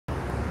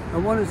I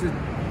wanted to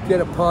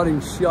get a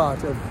parting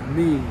shot of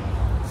me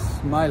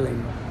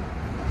smiling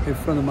in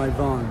front of my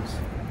Vons.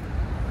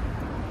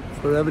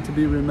 Forever to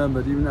be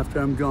remembered, even after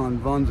I'm gone,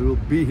 Vons will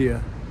be here.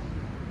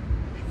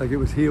 Like it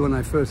was here when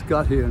I first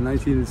got here in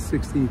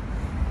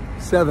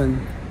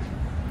 1967.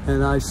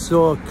 And I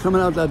saw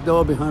coming out that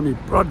door behind me,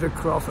 Broderick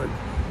Crawford.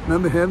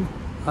 Remember him?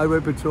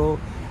 Highway Patrol.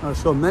 I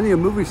saw many a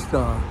movie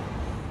star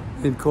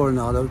in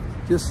Coronado,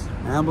 just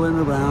ambling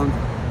around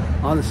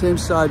on the same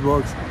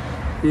sidewalks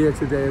here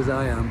today as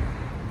I am.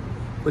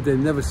 But they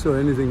never saw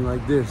anything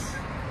like this.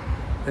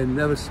 They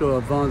never saw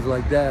a Vons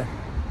like that.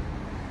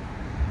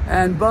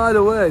 And by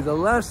the way, the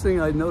last thing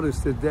I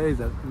noticed today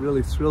that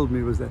really thrilled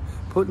me was that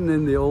putting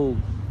in the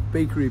old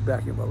bakery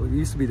back in, well, it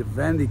used to be the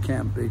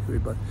Kamp bakery,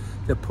 but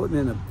they're putting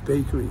in a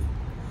bakery.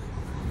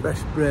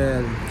 Fresh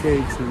bread and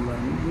cakes and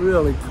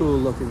really cool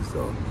looking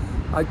stuff.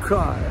 I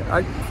cry.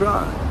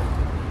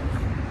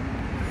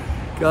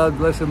 God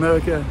bless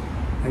America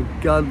and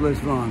God bless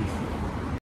Vons.